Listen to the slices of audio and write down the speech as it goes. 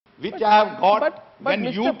which I have got when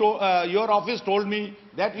your office told me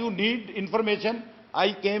that you need information.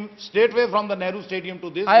 I came straight away from the Nehru Stadium to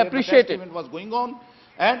this, I where the appreciate test it. event was going on,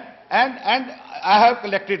 and I have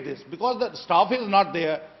collected this because the staff is not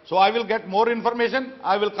there. So I will get more information.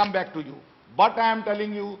 I will come back to you. But I am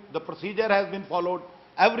telling you, the procedure has been followed.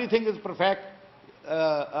 Everything is perfect.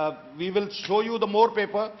 We will show you the more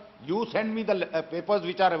paper. You send me the papers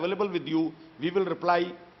which are available with you. We will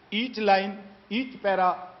reply each line, each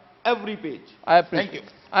para, every page. I appreciate. Thank you.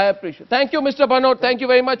 I appreciate. Thank you, Mr. Bhanot. Thank you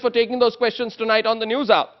very much for taking those questions tonight on the News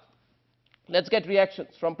Hour. Let's get reactions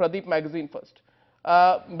from Pradeep Magazine first.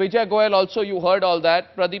 Vijay Goyal, also you heard all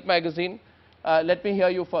that. Pradeep Magazine, let me hear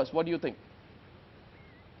you first. What do you think?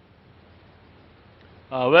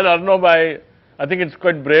 Well, Arnab, I think it's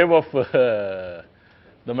quite brave of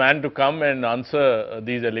the man to come and answer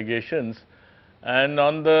these allegations. And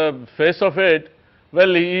on the face of it, well,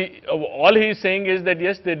 all he is saying is that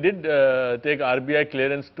yes, they did take RBI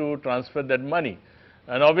clearance to transfer that money.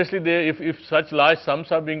 And obviously, if such large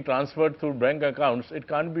sums are being transferred through bank accounts, it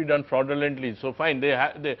can't be done fraudulently. So fine,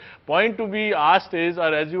 the point to be asked is,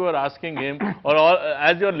 or as you were asking him, or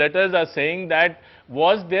as your letters are saying, that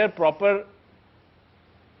was there proper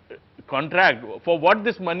contract for what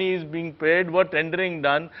this money is being paid, what tendering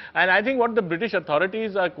done. And I think what the British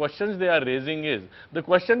authorities are questions they are raising is, the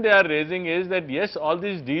question they are raising is that yes, all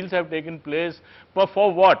these deals have taken place, but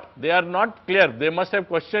for what? They are not clear. They must have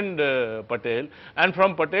questioned Patel, and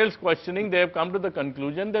from Patel's questioning they have come to the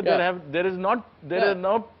conclusion that there is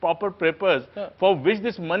no proper papers for which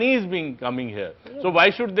this money is being coming here. So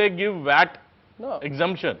why should they give VAT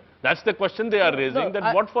exemption? That's the question they are raising,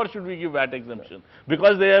 that what for should we give VAT exemption?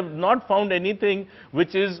 Because they have not found anything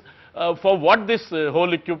which is for what this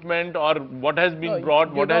whole equipment or what has been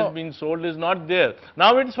brought, what has been sold is not there.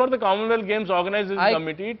 Now it's for the Commonwealth Games Organizing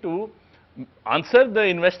Committee to answer the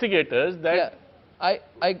investigators that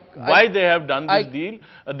why they have done this deal.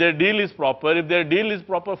 Their deal is proper. If their deal is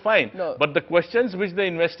proper, fine. But the questions which the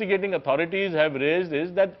investigating authorities have raised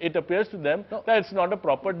is that it appears to them that it's not a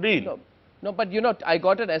proper deal. No, but you know, I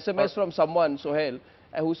got an SMS from someone, Suhel,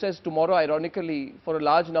 who says tomorrow, ironically, for a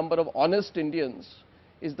large number of honest Indians,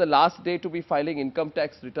 is the last day to be filing income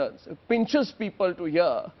tax returns. It pinches people to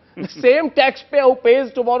hear. The same taxpayer who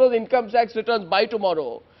pays tomorrow's income tax returns by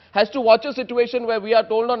tomorrow has to watch a situation where we are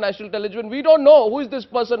told on national television, we don't know who is this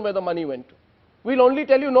person where the money went to. We'll only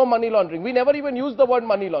tell you no money laundering. We never even used the word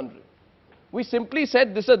money laundering. We simply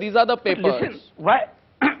said these are the papers. Listen, why?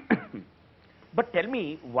 But tell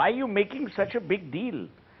me, why are you making such a big deal?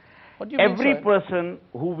 What do you mean, Every person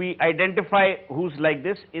who we identify who's like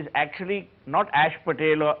this is actually not Ash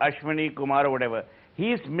Patel or Ashwini Kumar or whatever.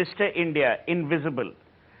 He is Mr. India, invisible.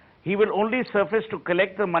 He will only surface to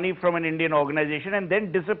collect the money from an Indian organization and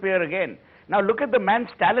then disappear again. Now look at the man's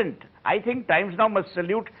talent. I think Times Now must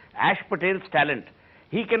salute Ash Patel's talent.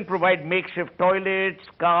 He can provide makeshift toilets,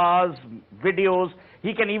 cars, videos.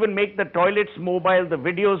 He can even make the toilets mobile, the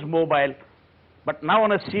videos mobile. But now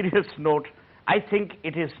on a serious note, I think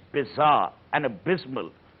it is bizarre and abysmal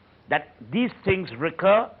that these things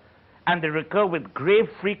recur, and they recur with grave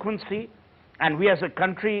frequency, and we as a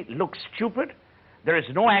country look stupid. There is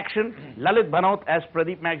no action. Lalit Bhanot, as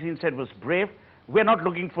Pradeep Magazine said, was brave. We're not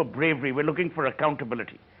looking for bravery, we're looking for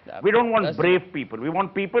accountability. We don't want brave people. We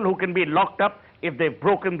want people who can be locked up if they've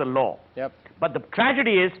broken the law. But the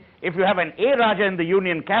tragedy is, if you have an A. Raja in the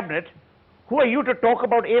Union Cabinet, who are you to talk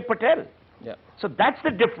about A. Patel? So that's the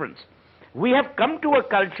difference. We have come to a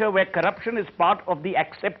culture where corruption is part of the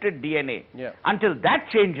accepted DNA. Until that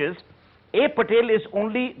changes, A. Patel is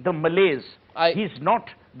only the malaise. He's not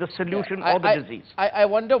the solution or the disease. I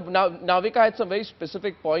wonder, now Navika had some very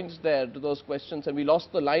specific points there to those questions, and we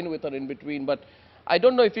lost the line with her in between, but I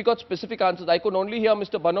don't know if we got specific answers. I could only hear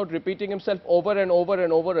Mr. Bhanot repeating himself over and over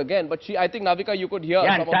and over again, but I think Navika, you could hear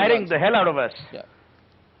some and tiring the hell out of us.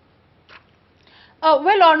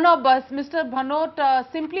 Well, Arnab, Mr.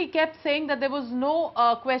 Bhanot simply kept saying that there was no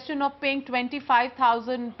question of paying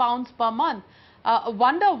 £25,000 per month.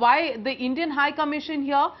 Wonder why the Indian High Commission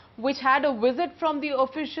here, which had a visit from the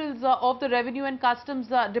officials of the Revenue and Customs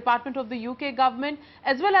Department of the UK government,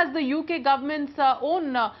 as well as the UK government's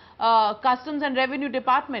own Customs and Revenue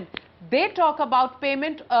Department, they talk about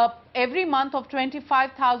payment every month of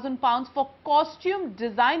 25,000 pounds for costume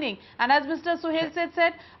designing. And as Mr. Suhel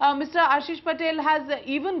said, Mr. Ashish Patel has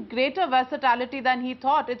even greater versatility than he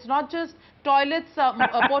thought. It's not just toilets,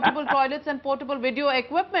 portable toilets and portable video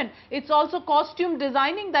equipment. It's also costume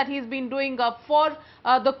designing that he's been doing for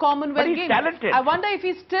the Commonwealth But he's Games. talented. I wonder if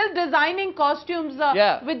he's still designing costumes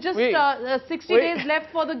with just 60 days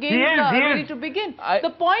left for the games ready to begin. The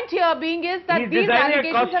point here being is that these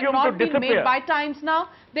allegations have not been made by Times Now.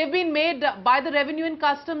 They've been made by the Revenue and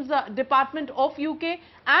Customs Department of UK,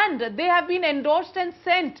 and they have been endorsed and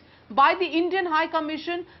sent by the Indian High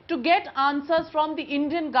Commission to get answers from the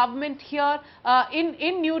Indian government here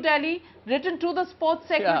in New Delhi, written to the Sports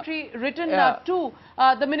Secretary, written to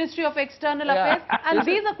the Ministry of External Affairs. And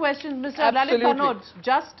these are questions Mr. Lalit Bhanot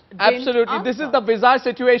just didn't answer. This is the bizarre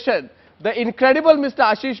situation. The incredible Mr.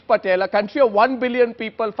 Ashish Patel, a country of 1 billion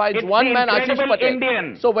people, finds one man, Ashish Patel.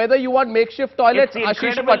 Indian. So whether you want makeshift toilets,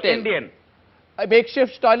 Ashish Patel. Indian.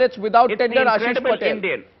 Makeshift toilets without tender, Ashish Patel.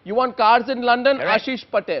 Indian. You want cars in London, Correct. Ashish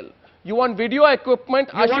Patel. You want video equipment,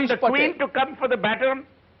 You Ashish want the Patel. Queen to come for the baton?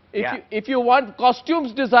 If you want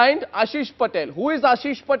costumes designed, Ashish Patel. Who is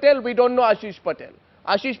Ashish Patel? We don't know Ashish Patel.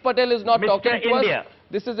 Ashish Patel is not Mr. talking to India. us.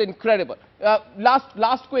 This is incredible.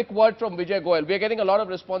 Last quick word from Vijay Goyal. We are getting a lot of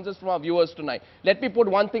responses from our viewers tonight. Let me put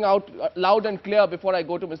one thing out loud and clear before I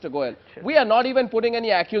go to Mr. Goyal. Sure. We are not even putting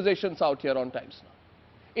any accusations out here on Times Now.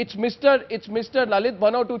 It's Mr. Lalit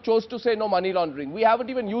Bhanot who chose to say no money laundering. We haven't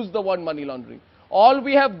even used the word money laundering. All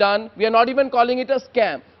we have done, we are not even calling it a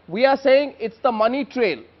scam. We are saying it's the money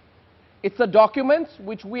trail. It's the documents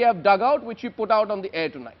which we have dug out, which we put out on the air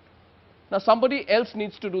tonight. Now somebody else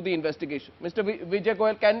needs to do the investigation. Mr. Vijay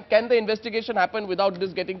Goyal, can the investigation happen without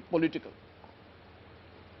this getting political?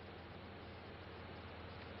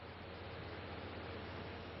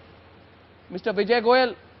 Mr. Vijay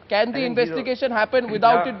Goyal, can the investigation happen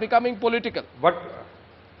without it becoming political? But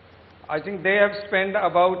I think they have spent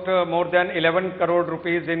about more than 11 crore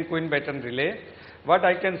rupees in Queen Baton Relay. What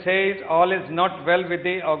I can say is all is not well with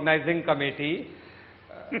the organizing committee.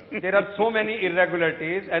 There are so many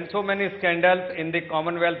irregularities and so many scandals in the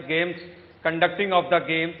Commonwealth Games, conducting of the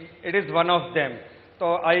games. It is one of them.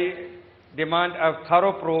 So I demand a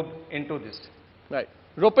thorough probe into this. Right.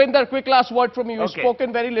 Rupinder, quick last word from you. You've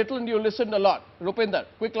spoken very little and you listened a lot. Rupinder,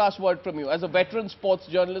 quick last word from you as a veteran sports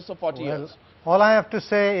journalist of 40 years. All I have to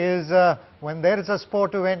say is when there is a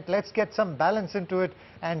sport event, let's get some balance into it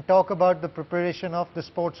and talk about the preparation of the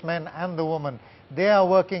sportsmen and the women. They are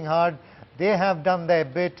working hard. They have done their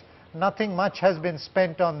bit. Nothing much has been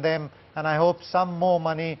spent on them, and I hope some more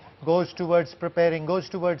money goes towards preparing, goes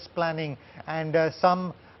towards planning, and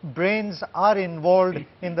some brains are involved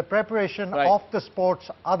in the preparation of the sports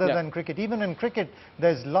other than cricket. Even in cricket,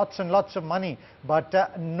 there's lots and lots of money, but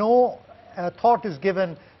no thought is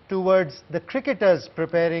given towards the cricketers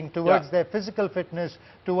preparing, towards their physical fitness,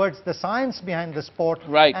 towards the science behind the sport.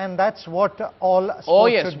 Right. And that's what all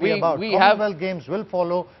sports should be about. Commonwealth Games will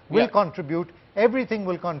follow, will contribute, everything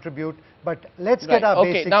will contribute, but let's get our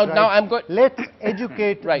basics right. Now I'm going. Let's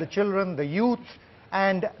educate the children, the youth,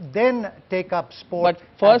 and then take up sport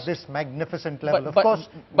at this magnificent level. Of course,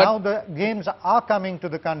 now the games are coming to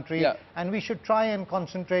the country, and we should try and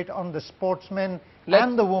concentrate on the sportsmen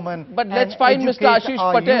and the women. But let's find Mr. Ashish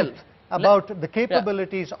Patel about the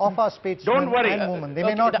capabilities of our statesmen and women. They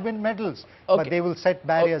may not win medals, but they will set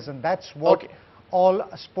barriers, and that's what all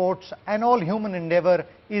sports and all human endeavor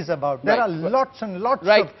is about. There are lots and lots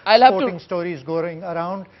of sporting stories going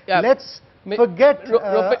around. Let's forget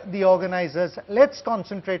the organizers. Let's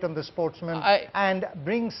concentrate on the sportsmen and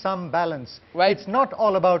bring some balance. It's not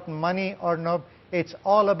all about money or no. It's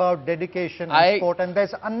all about dedication and sport, and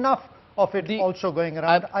there's enough of it also going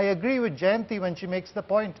around. I agree with Jayanti when she makes the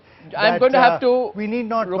point I'm going to have to. We need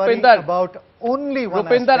not worry about only one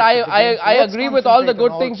aspect. I agree with all the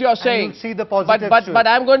good things you're saying. See the positives but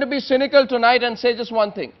I'm going to be cynical tonight and say just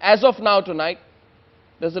one thing. As of now tonight,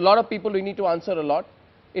 there's a lot of people we need to answer a lot.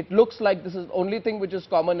 It looks like this is the only thing which is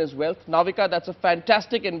common is wealth. Navika, that's a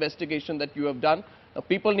fantastic investigation that you have done. Now,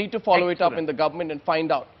 people need to follow it up in the government and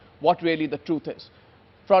find out what really the truth is.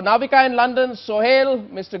 From Navika in London, Suhel,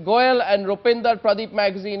 Mr. Goyal and Rupinder, Pradeep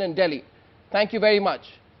Magazine in Delhi. Thank you very much.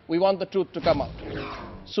 We want the truth to come out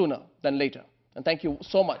sooner than later. And thank you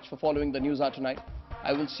so much for following the News Hour tonight.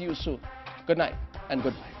 I will see you soon. Good night and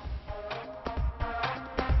goodbye.